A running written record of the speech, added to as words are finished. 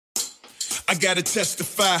I gotta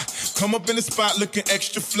testify. Come up in the spot looking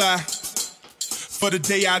extra fly. For the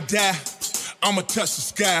day I die, I'ma touch the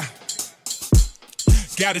sky.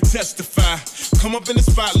 Gotta testify. Come up in the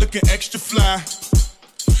spot looking extra fly.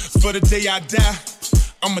 For the day I die,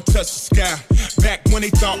 I'ma touch the sky. Back when they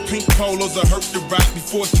thought pink polos would hurt the rock.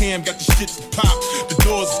 Before Cam got the shit to pop, the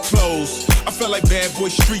doors were closed. I felt like bad boy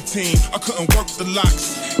street team. I couldn't work the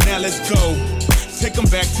locks. Now let's go. Take them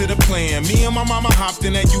back to the plan. Me and my mama hopped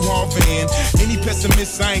in that U-Haul van. Any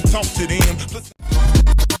pessimists, I ain't talk to them. Go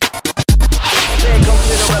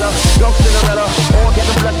Cinderella, or get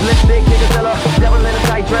the blood lipstick, nigga tell her. Devil in a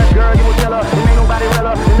tight dress, girl, you will tell her. There ain't nobody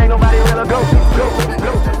realer, there ain't nobody realer. Go.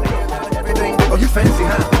 Oh, you fancy,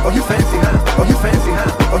 huh? Oh, you fancy, huh? Oh, you fancy,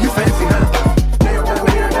 huh? Oh, you fancy, huh?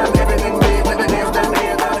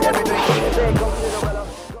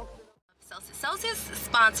 Celsius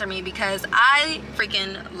sponsor me because I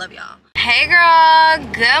freaking love y'all. Hey girl,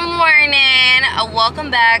 good morning.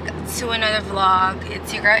 Welcome back to another vlog.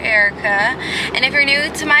 It's your girl Erica, and if you're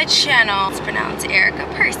new to my channel, it's pronounced Erica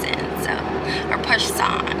person, so, or person,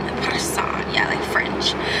 yeah, like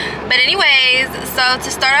French. But anyways, so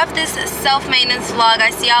to start off this self-maintenance vlog,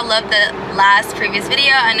 I see y'all love the last previous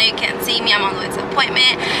video. I know you can't see me, I'm on the way to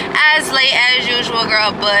appointment as late as usual,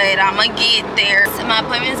 girl, but I'ma get there. So my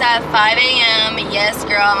appointment is at 5 a.m. Yes,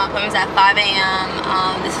 girl, my appointment is at 5 a.m.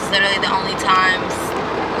 This is literally the only times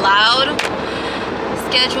loud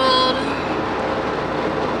scheduled.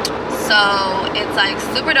 So it's like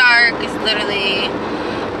super dark. It's literally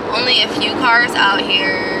only a few cars out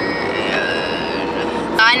here.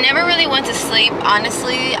 I never really went to sleep,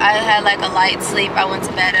 honestly. I had like a light sleep. I went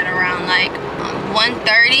to bed at around like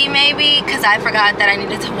 1:30 maybe, because I forgot that I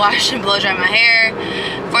needed to wash and blow dry my hair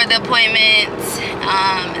for the appointment.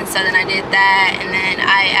 And so then I did that, and then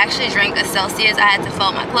I actually drank a Celsius. I had to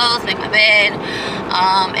fold my clothes, make my bed,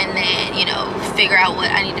 and then, you know, figure out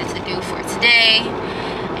what I needed to do for today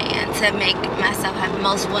and to make myself have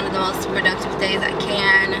one of the most productive days I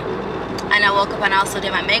can. And I woke up and I also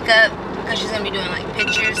did my makeup because she's gonna be doing like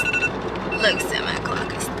pictures. Look, 7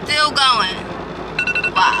 o'clock is still going.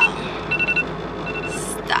 Wow.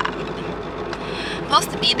 Stop. I'm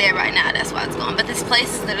supposed to be there right now, that's why it's going. But this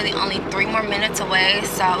place is literally only 3 more minutes away,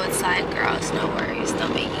 so it's like, girl, it's no worries, no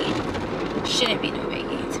biggie. Shouldn't be no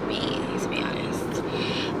biggie to be honest.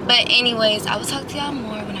 But anyways, I will talk to y'all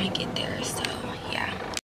more when I get there, so yeah.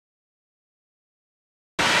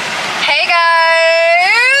 Hey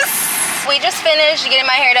guys! We just finished getting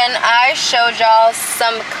my hair done. I showed y'all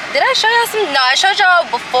some, did I show y'all some? No, I showed y'all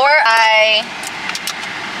before I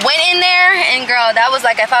went in there, and girl, that was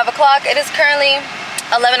like at 5 o'clock. It is currently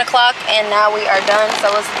 11 o'clock and now we are done.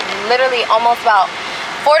 So it's literally almost about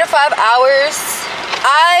 4 to 5 hours.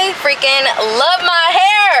 I freaking love my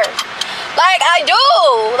hair. Like, I do.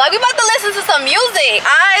 Like, we about to listen to some music.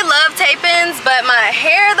 I love tape-ins, but my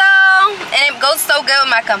hair though, and it goes so good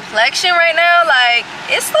with my complexion right now. Like,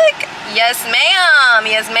 it's like, yes ma'am,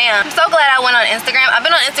 yes ma'am. I'm so glad I went on Instagram. I've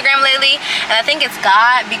been on Instagram lately, and I think it's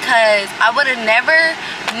God, because I would have never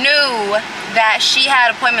knew that she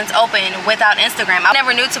had appointments open without Instagram. I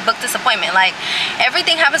never knew to book this appointment. Like,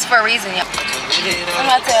 everything happens for a reason. I'm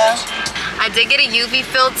about to, I did get a UV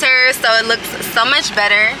filter, so it looks so much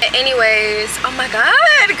better. Anyways, oh my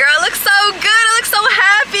God, girl, it looks so good. I look so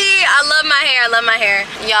happy. I love my hair, I love my hair.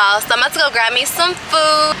 Y'all, so I'm about to go grab me some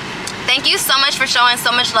food. Thank you so much for showing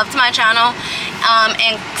so much love to my channel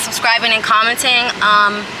and subscribing and commenting.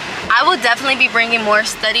 I will definitely be bringing more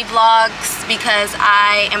study vlogs because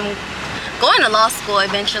I am going to law school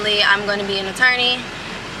eventually. I'm going to be an attorney,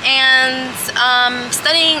 and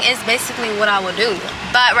studying is basically what I will do.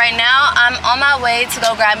 But right now I'm on my way to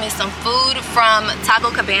go grab me some food from Taco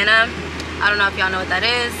Cabana. I don't know if y'all know what that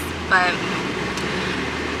is, but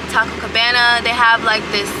Taco Cabana, they have like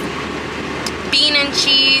this bean and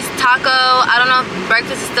cheese taco. I don't know if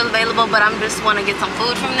breakfast is still available, but I'm just want to get some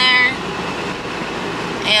food from there.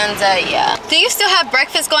 And yeah. Do you still have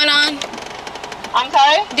breakfast going on? I'm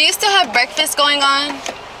sorry? Do you still have breakfast going on?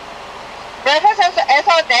 Breakfast is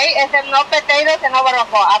all day, except no potatoes and no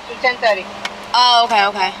barbacoa, up to 10:30. Oh, okay,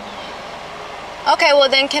 okay. Okay, well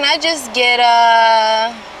then can I just get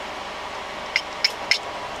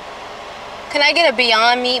can I get a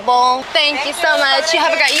Beyond Meat bowl? Thank you so much. You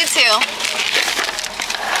have a great, you too.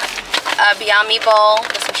 Beyond Meat bowl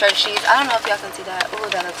with some shredded cheese. I don't know if y'all can see that. Ooh,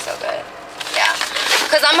 that looks so good. Yeah,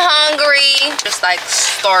 because I'm hungry, just like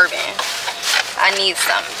starving. I need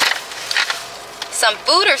some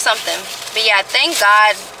food or something. But yeah, thank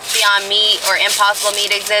God Beyond Meat or Impossible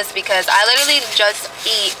Meat exists, because I literally just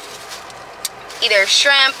eat either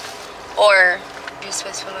shrimp or you're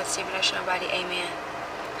supposed to let's see if I show nobody, amen.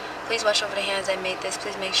 Please watch over the hands that made this.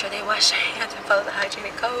 Please make sure they wash their hands and follow the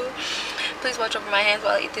hygienic code. Please watch over my hands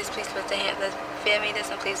while I eat this. Please put the hand that fed me this,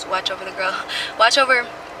 and please watch over the girl. Watch over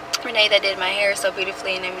Renee that did my hair so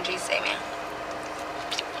beautifully. In the name of Jesus, amen.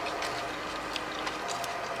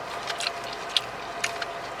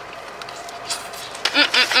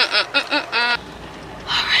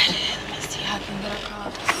 Alright, let me see how I can get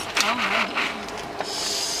across.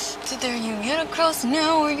 Alright. So there you get across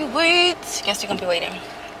now, or you wait. Guess you're gonna be waiting.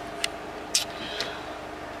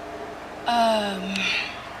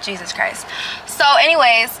 Jesus Christ. So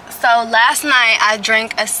anyways, so last night I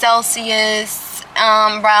drank a Celsius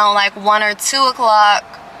around like 1 or 2 o'clock.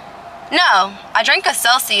 No, I drank a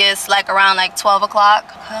Celsius like around like 12 o'clock.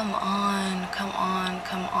 Come on, come on,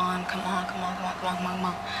 come on, come on, come on, come on, come on, come on, come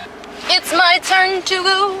on. It's my turn to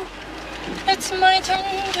go. It's my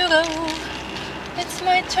turn to go. It's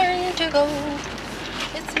my turn to go.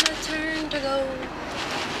 It's my turn to go.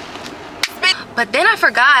 But then I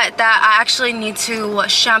forgot that I actually need to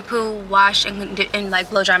shampoo, wash, and like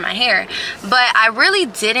blow dry my hair. But I really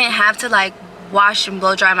didn't have to like wash and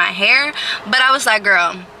blow dry my hair. But I was like,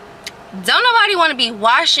 girl, don't nobody want to be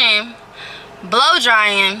washing, blow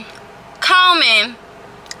drying, combing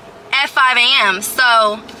at 5 a.m.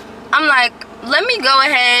 So I'm like, let me go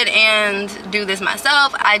ahead and do this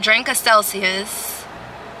myself. I drank a Celsius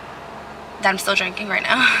that I'm still drinking right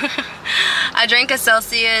now. I drank a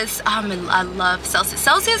Celsius. I love Celsius.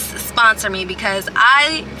 Celsius sponsor me because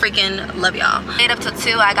I freaking love y'all. Stayed up till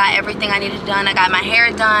 2. I got everything I needed done. I got my hair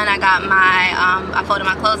done. I got my I folded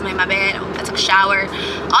my clothes, made my bed. I took a shower.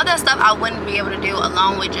 All that stuff I wouldn't be able to do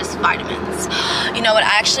alone with just vitamins. You know what?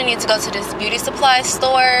 I actually need to go to this beauty supply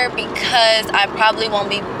store because I probably won't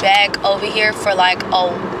be back over here for like a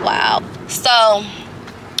while. So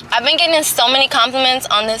I've been getting so many compliments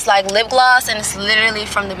on this like lip gloss, and it's literally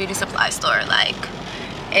from the beauty supply store. Like,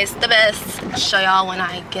 it's the best. I'll show y'all when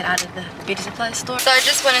I get out of the beauty supply store. So I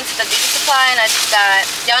just went into the beauty supply and I just got,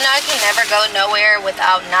 y'all know I can never go nowhere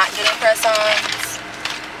without not getting press-ons.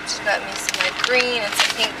 Just got me some like green and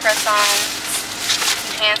some pink press-ons,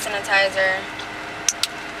 some hand sanitizer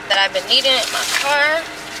that I've been needing in my car.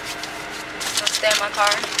 I'll stay in my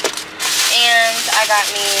car. And I got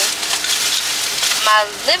me my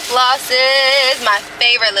lip glosses, my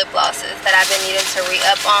favorite lip glosses that I've been needing to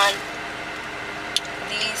re-up on.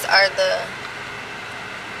 These are the, I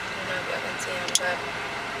don't know if y'all can see them, but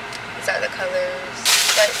these are the colors.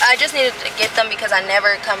 But I just needed to get them because I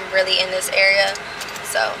never come really in this area.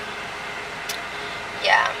 So,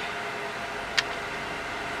 yeah.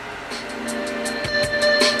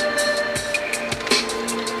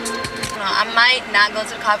 I might not go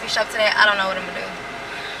to the coffee shop today. I don't know what I'm gonna do.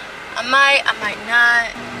 I might not.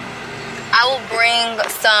 I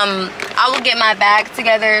will get my bag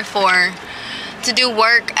together to do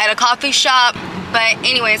work at a coffee shop. But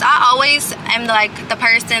anyways, I always am like the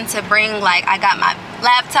person to bring, like, I got my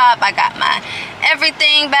laptop, I got my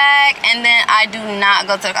everything back, and then I do not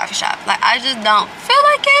go to the coffee shop. Like, I just don't feel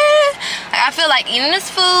like it. Like, I feel like eating this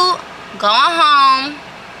food, going home,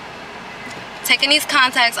 taking these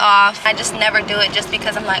contacts off. I just never do it just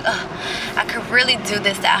because I'm like, ugh, I could really do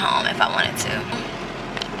this at home if I wanted to.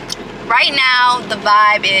 Right now, the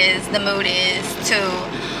vibe is, the mood is to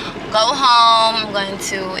go home. I'm going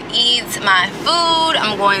to eat my food.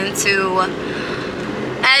 I'm going to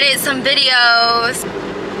edit some videos.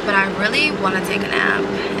 But I really want to take a nap,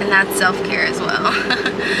 and that's self-care as well.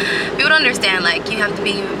 People don't understand, like, you have to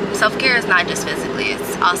be, self-care is not just physically,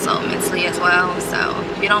 it's also mentally as well. So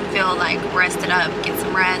if you don't feel like rested up, get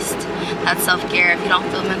some rest. That's self-care. If you don't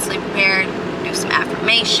feel mentally prepared, do some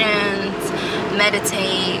affirmations,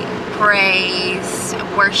 meditate, praise,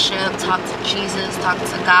 worship, talk to Jesus, talk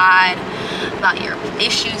to God about your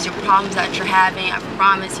issues, your problems that you're having. I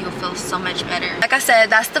promise you'll feel so much better. Like I said,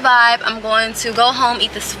 that's the vibe. I'm going to go home,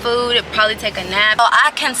 eat this food, probably take a nap. So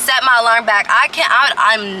I can set my alarm back.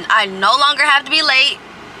 I no longer have to be late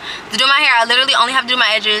to do my hair. I literally only have to do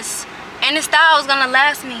my edges, and the style is gonna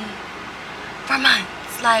last me for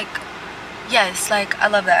months. Like, yes, like, I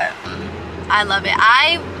love that. I love it.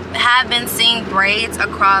 I have been seeing braids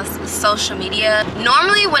across social media.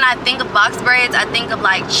 Normally when I think of box braids, I think of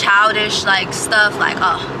like childish like stuff, like,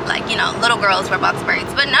 oh, like, you know, little girls wear box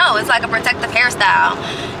braids. But no, it's like a protective hairstyle,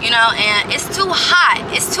 you know. And it's too hot.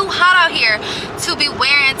 It's too hot out here to be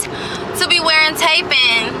wearing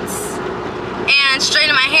tape-ins and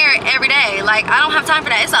straightening my hair every day. Like, I don't have time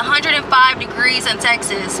for that. It's 105 degrees in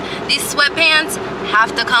Texas. These sweatpants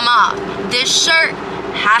have to come off. This shirt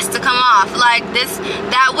has to come off. Like,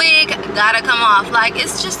 that wig gotta come off. Like,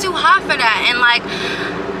 it's just too hot for that. And like,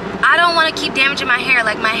 I don't want to keep damaging my hair.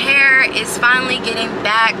 Like, my hair is finally getting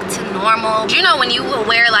back to normal. You know, when you will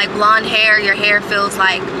wear like blonde hair, your hair feels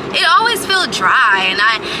like, it always feels dry, and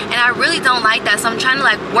I really don't like that. So I'm trying to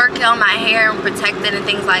like work on my hair and protect it and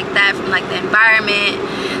things like that from like the environment.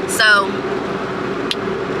 So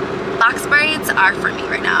box braids are for me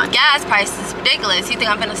right now. Gas price is ridiculous. You think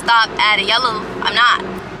I'm gonna stop at a yellow? I'm not.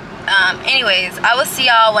 Anyways, I will see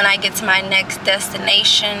y'all when I get to my next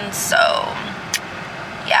destination. So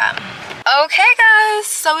yeah. Okay guys,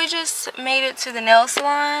 so we just made it to the nail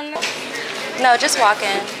salon. No, just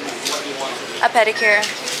walking. A pedicure.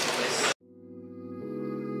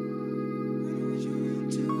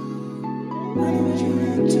 I know what you're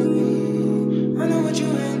into. I know what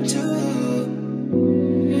you're into.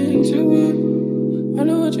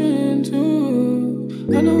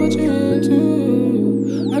 I know what you're into.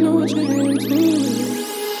 I know what you're into.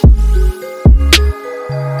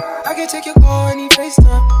 I can take your call any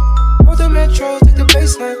FaceTime. Roll the metro, take the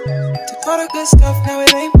baseline. Took all the good stuff, now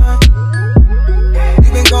it ain't mine.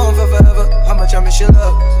 You've been gone for forever. How much I miss your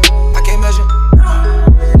love, I can't measure.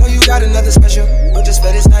 Know you got another special, but just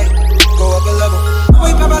for this night, go up a level.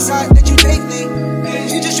 Wait by my side, let you take me.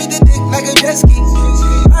 You just shoot the dick like a jet ski.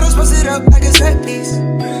 I don't supposed it up like a set piece.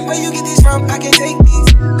 Where you get these from, I can take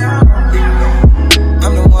these.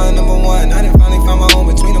 I'm the one, number one. I done finally found my home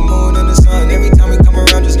between the moon and the sun. Every time we come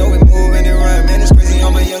around, just know we move and it run. Man, it's crazy,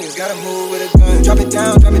 all my youngins gotta move with a gun. Drop it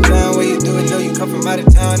down, where you do it, know you come from out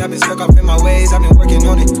of town. I've been stuck off in my ways, I've been working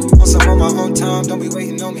on it. Also on my own time, don't be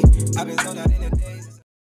waiting on me. I've been zoned out in the days.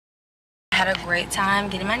 I had a great time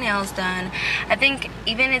getting my nails done. I think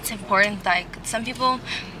even it's important, like some people,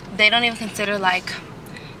 they don't even consider like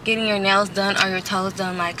getting your nails done or your toes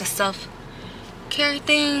done like a self-care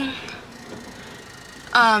thing.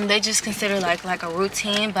 They just consider like a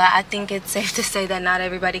routine, but I think it's safe to say that not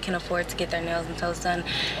everybody can afford to get their nails and toes done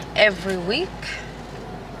every week.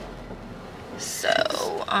 So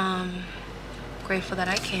grateful that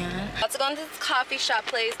I can. Let's go into this coffee shop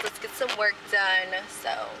place. Let's get some work done.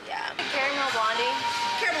 So yeah. Caramel blondie.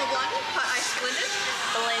 Caramel blondie, hot ice blended.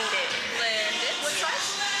 Blended. Blended. What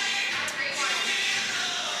size?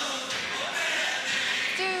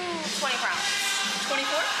 Do 20 crowns. 24?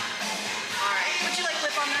 Alright. Would you like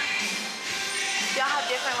whip on that? Do y'all have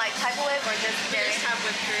different like type of whip or just We dairy? just have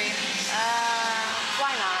whipped cream.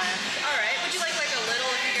 Why not? Alright. Would you like a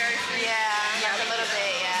little if you guys free? Yeah, like a little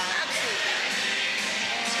bit, yeah. Absolutely.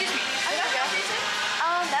 Excuse me. Okay, Is that go. coffee too?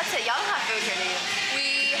 That's it. Y'all don't have food here, do you?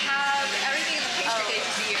 We have everything in the pastry case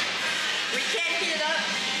you see here. We can't heat it up,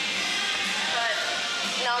 but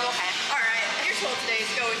No, I'm okay. alright. Your total today is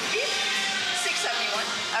going to be $6.71.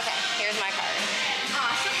 Okay, here's my card.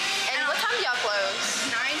 Awesome. And what time do y'all close?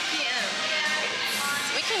 9 p.m.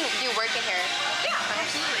 We can do work in here. Yeah,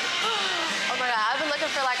 absolutely. Oh my god, I've been looking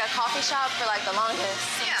for like a coffee shop for like the longest.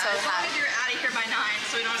 Yeah, So as long as you're out of here by 9,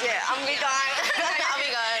 so we don't have to yeah, I'm gonna be gone. I'll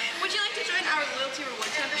be gone. Would you like to join our loyalty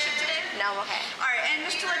rewards membership today? No, I'm okay. Alright, and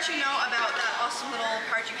just to let you know about that awesome little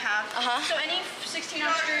card you have. So any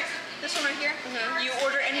 16-ounce drink, this one right here, you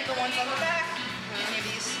order any of the ones on the back, any of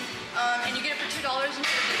these, and you get it for $2 instead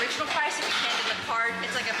of the original price if you handed the card.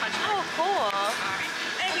 It's like a punch card. Oh, cool. Alright.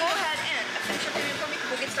 And if you go ahead and finish your payment for me,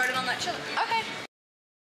 we'll get started on that chili. Okay.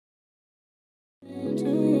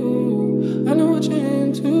 I know what you're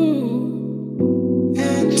into.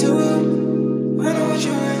 Into. I know what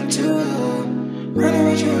you're into. I know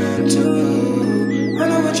what you're into. I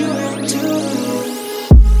know what you're into.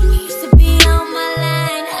 Used to be on my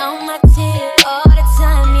line, on my tip all the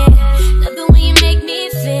time, yeah. Love the way you make me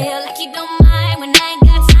feel like you don't mind when I ain't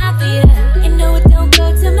got time for you. You know it don't go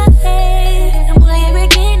to my head. I'm all you're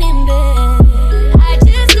again in bed. I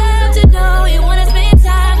just love to know you wanna spend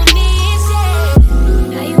time with me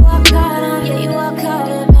instead. Now you all caught up, yeah, you all caught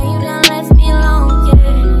up. Now you done left me alone,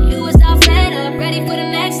 yeah. You was all fed up, ready for the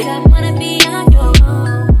next step. Wanna be on your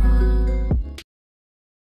own.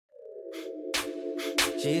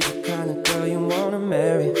 She's the kind of girl you wanna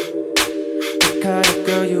marry, the kind of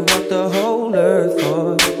girl you want the whole earth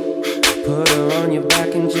for. Put her on your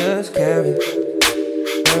back and just carry.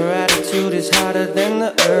 Her attitude is hotter than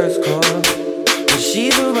the earth's core. When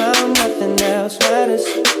she's around, nothing else matters.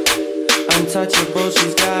 Untouchable,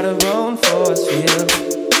 she's got her own force field.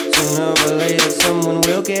 Sooner or later, someone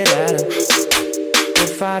will get at her.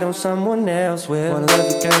 Fight on someone else will. Wanna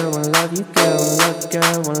love you, girl, wanna love you, girl, wanna love you,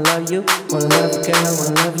 girl, wanna love you, wanna love you, girl,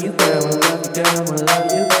 wanna love you, girl, wanna love you, girl, wanna love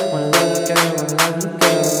you, wanna love you, girl, wanna love you,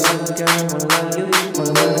 girl, wanna love you, girl, wanna love you,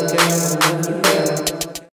 wanna love you, girl, wanna love you, girl.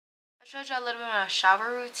 I showed you a little bit of my shower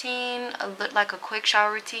routine, like a quick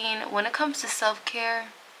shower routine. When it comes to self-care,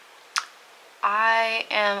 I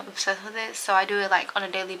am obsessed with it, so I do it like on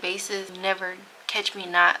a daily basis. Never catch me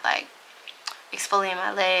not like exfoliating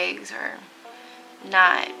my legs or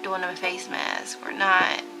not doing a face mask or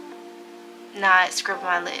not scrubbing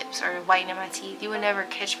my lips or whitening my teeth. You would never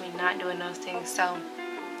catch me not doing those things. So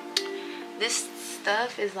this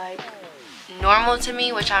stuff is like normal to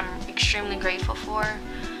me, which I'm extremely grateful for,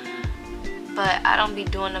 but I don't be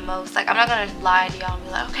doing the most. Like, I'm not gonna lie to y'all and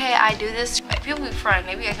be like, okay, I do this. Like, people be front,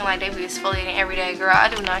 maybe acting like they be exfoliating every day. Girl,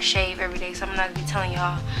 I do not shave every day, so I'm not gonna be telling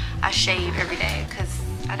y'all I shave every day, because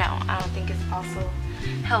I don't think it's also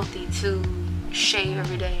healthy to shave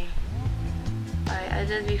every day. Like, I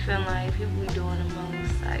just be feeling like people be doing the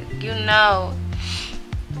most. Like, you know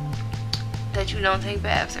that you don't take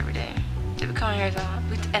baths every day. They be coming here,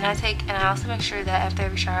 and I also make sure that after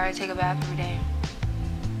every shower I take a bath every day.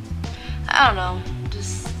 I don't know,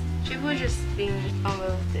 just people are just being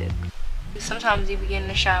unrealistic. Sometimes you begin in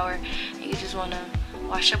the shower and you just want to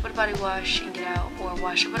wash up with a body wash and get out, or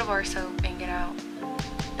wash up with a bar soap and get out.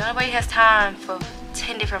 Nobody has time for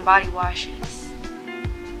 10 different body washes.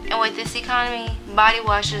 And with this economy, body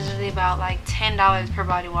washes is about like $10 per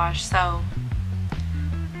body wash, so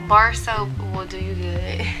bar soap will do you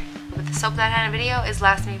good. With the soap that I had in the video, it's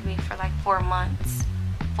lasted me for like 4 months.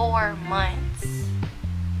 4 months.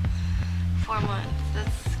 4 months.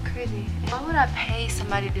 That's crazy. Why would I pay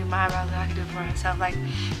somebody to do my eyebrows when I could do it for myself? Like,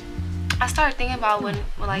 I started thinking about when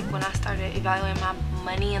I started evaluating my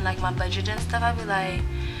money and like my budget and stuff. I'd be like,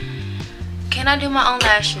 can I do my own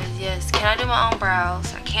lashes? Yes. Can I do my own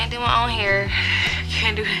brows? I can't do my own hair.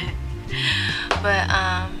 Can't do that. But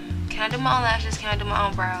can I do my own lashes? Can I do my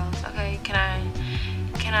own brows? Okay. Can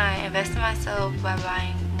I invest in myself by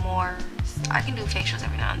buying more? I can do facials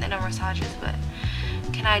every now and then, or massages, but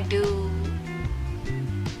can I do,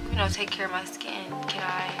 you know, take care of my skin? Can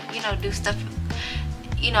I, you know, do stuff?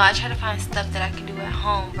 You know, I try to find stuff that I can do at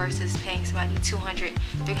home versus paying somebody $200,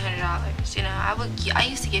 $300. You know, I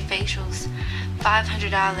used to get facials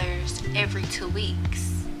 $500 every 2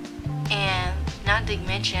 weeks, and not to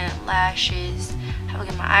mention lashes. I would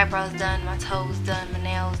get my eyebrows done, my toes done, my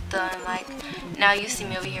nails done. Like, now you see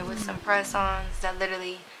me over here with some press-ons that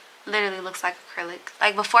literally looks like acrylic.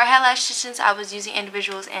 Like, before I had lash extensions, I was using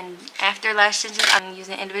individuals, and after lash extensions, I'm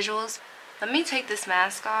using individuals. Let me take this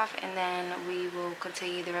mask off, and then we will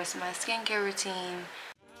continue the rest of my skincare routine.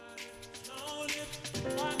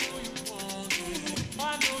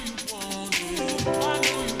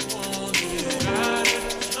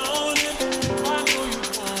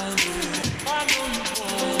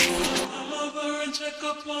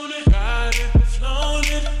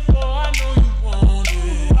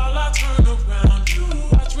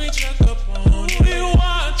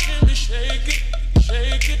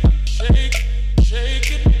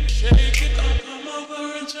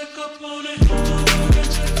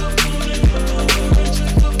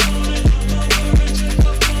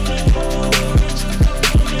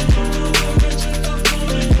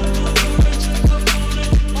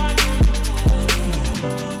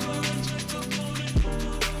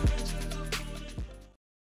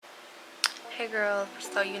 Hey girl,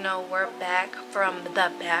 so you know, we're back from the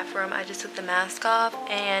bathroom. I just took the mask off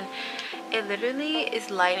and it literally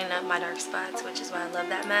is lighting up my dark spots, which is why I love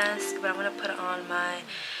that mask. But I'm gonna put on my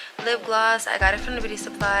lip gloss. I got it from the beauty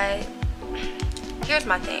supply. Here's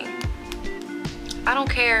my thing. I don't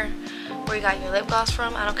care where you got your lip gloss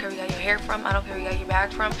from. I don't care where you got your hair from. I don't care where you got your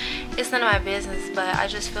bag from. It's none of my business. But I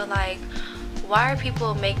just feel like, why are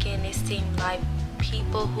people making it seem like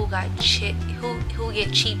people who got who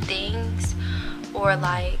get cheap things, or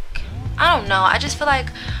like, I don't know. I just feel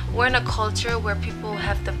like we're in a culture where people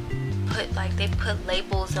have to put, like, they put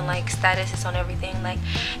labels and like statuses on everything. Like,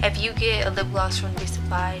 if you get a lip gloss from beauty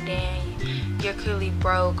supply, then you're clearly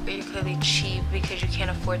broke, or you're clearly cheap because you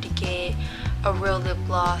can't afford to get a real lip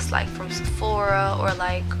gloss like from Sephora. Or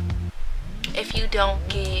like, if you don't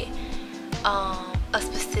get a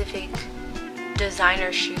specific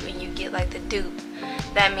designer shoe and you get like the dupe,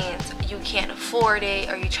 that means you can't afford it,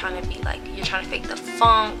 or you're trying to be like, you're trying to fake the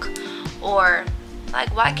funk. Or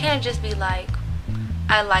like, why can't it just be like,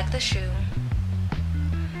 I like the shoe,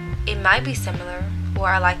 it might be similar, or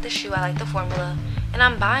I like the shoe, I like the formula, and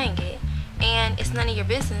I'm buying it, and it's none of your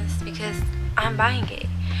business because I'm buying it.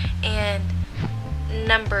 And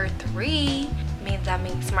number 3 means I'm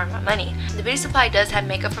being smart with my money. The beauty supply does have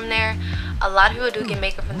makeup from there. A lot of people do get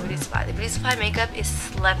makeup from the beauty supply. The beauty supply makeup is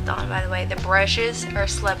slept on, by the way. The brushes are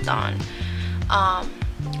slept on,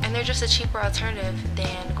 and they're just a cheaper alternative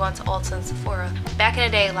than going to Ulta and Sephora. Back in the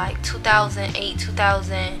day, like 2008,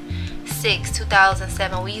 2006,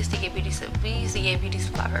 2007, we used to get beauty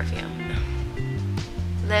supply perfume.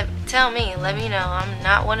 tell me. Let me know. I'm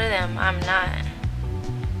not one of them. I'm not.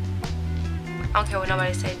 I don't care what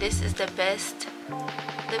nobody say. This is the best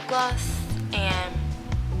lip gloss, and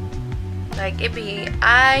like it be,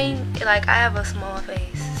 I have a small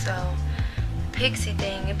face, so the pixie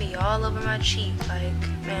thing, it be all over my cheek. Like,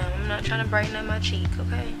 man, I'm not trying to brighten up my cheek,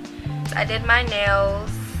 okay? So I did my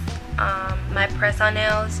nails, my press-on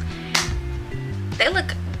nails. They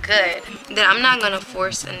look good. Then I'm not gonna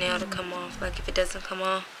force a nail to come off. Like, if it doesn't come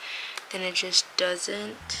off, then it just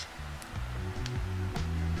doesn't.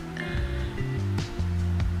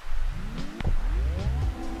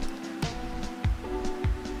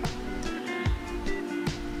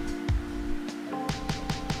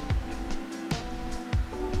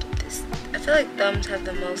 I feel like thumbs have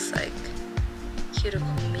the most like cuticle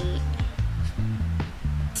meat.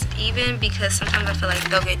 Even because sometimes I feel like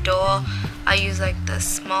they'll get dull, I use like the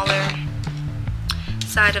smaller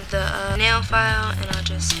side of the nail file, and I'll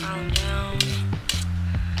just file them down.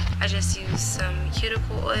 I just use some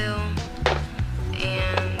cuticle oil,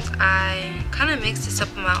 and I kind of mix this up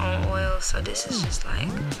with my own oil. So this is just like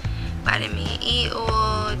vitamin E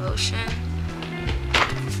oil, lotion,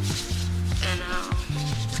 and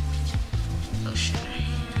lotion my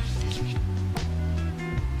hand.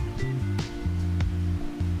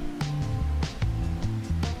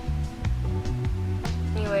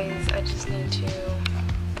 Anyways, I just need to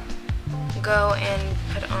go and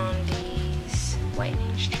put on these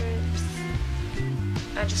whitening strips.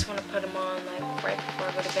 I just want to put them on like right before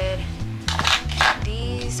I go to bed.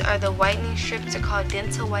 These are the whitening strips. They're called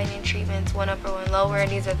dental whitening treatments, one upper, one lower, and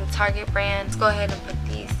these are the Target brand. Let's go ahead and put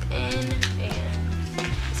these in, and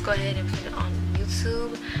let's go ahead and put it on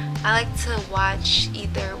YouTube. I like to watch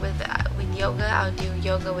either with yoga. I'll do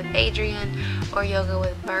yoga with Adrian or yoga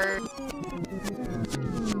with Bird.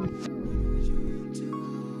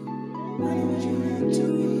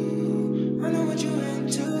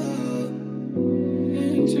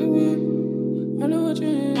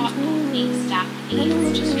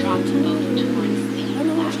 Just drop the boat towards the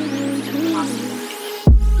left and cross.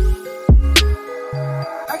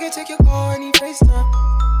 I can take your call any FaceTime.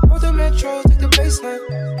 Hold the metro, take the baseline.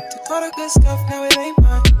 Took all the good stuff, now it ain't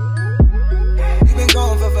mine. You've been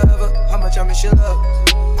gone for forever. How much I miss your love,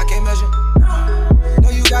 I can't measure. Know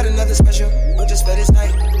you got another special, but just for this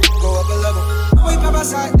night, go up a level. Wait by my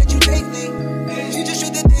side, let you take me. You just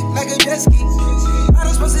shoot the dick like a jet ski. I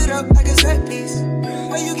don't supposed it up like a set piece.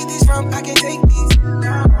 Where you get these from, I can't take these.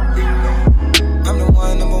 I'm the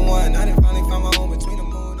one, number one. I done finally found my home between the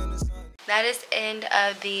moon and the sun. That is the end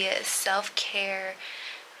of the self-care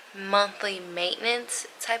monthly maintenance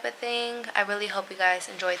type of thing. I really hope you guys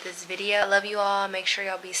enjoyed this video. I love you all. Make sure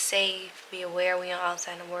y'all be safe, be aware when y'all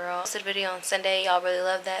outside in the world. I posted a video on Sunday. Y'all really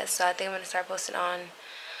love that, so I think I'm gonna start posting on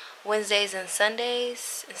Wednesdays and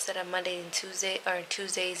Sundays instead of Monday and Tuesday, or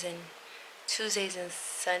Tuesdays and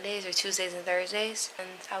Sundays, or Tuesdays and Thursdays. And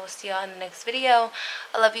I will see y'all in the next video.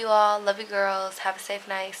 I love you all. Love you girls. Have a safe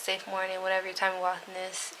night, safe morning, whatever your time you're watching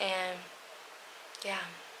this. And yeah,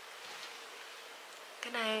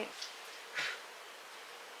 good night.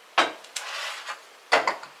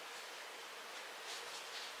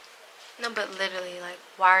 No, but literally, like,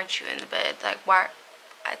 why aren't you in the bed? Like, why?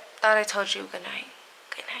 I thought I told you good night.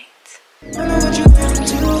 Good night.